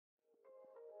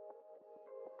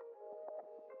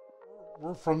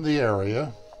We're from the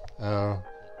area.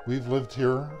 We've lived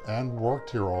here and worked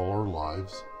here all our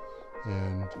lives,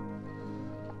 and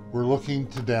we're looking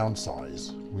to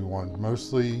downsize. We want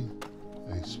mostly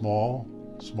a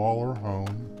smaller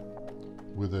home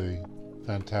with a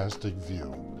fantastic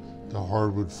view. The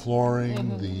hardwood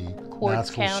flooring, the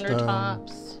quartz natural countertops.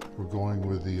 stone. We're going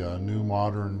with the new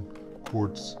modern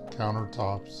quartz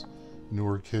countertops,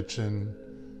 newer kitchen,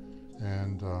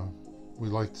 and we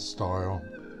like the style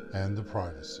and the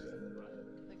privacy.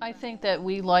 I think that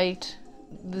we liked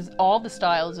all the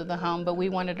styles of the home, but we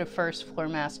wanted a first floor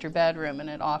master bedroom, and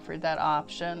it offered that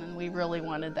option, and we really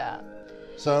wanted that.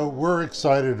 So we're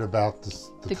excited about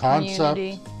the concept,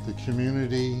 community. the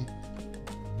community.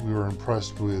 We were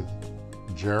impressed with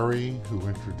Jerry, who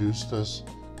introduced us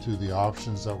to the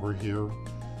options that were here.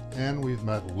 And we've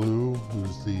met Lou,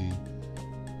 who's the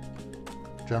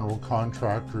general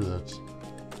contractor that's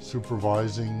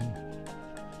supervising,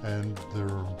 and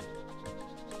their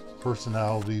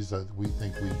personalities that we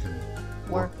think we can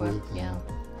work with. Yeah.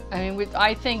 I mean,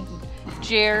 I think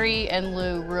Jerry and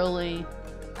Lou really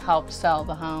helped sell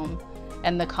the home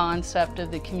and the concept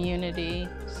of the community.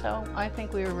 So I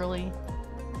think we're really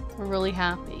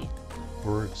happy.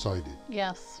 We're excited.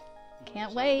 Yes.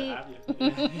 Can't wait.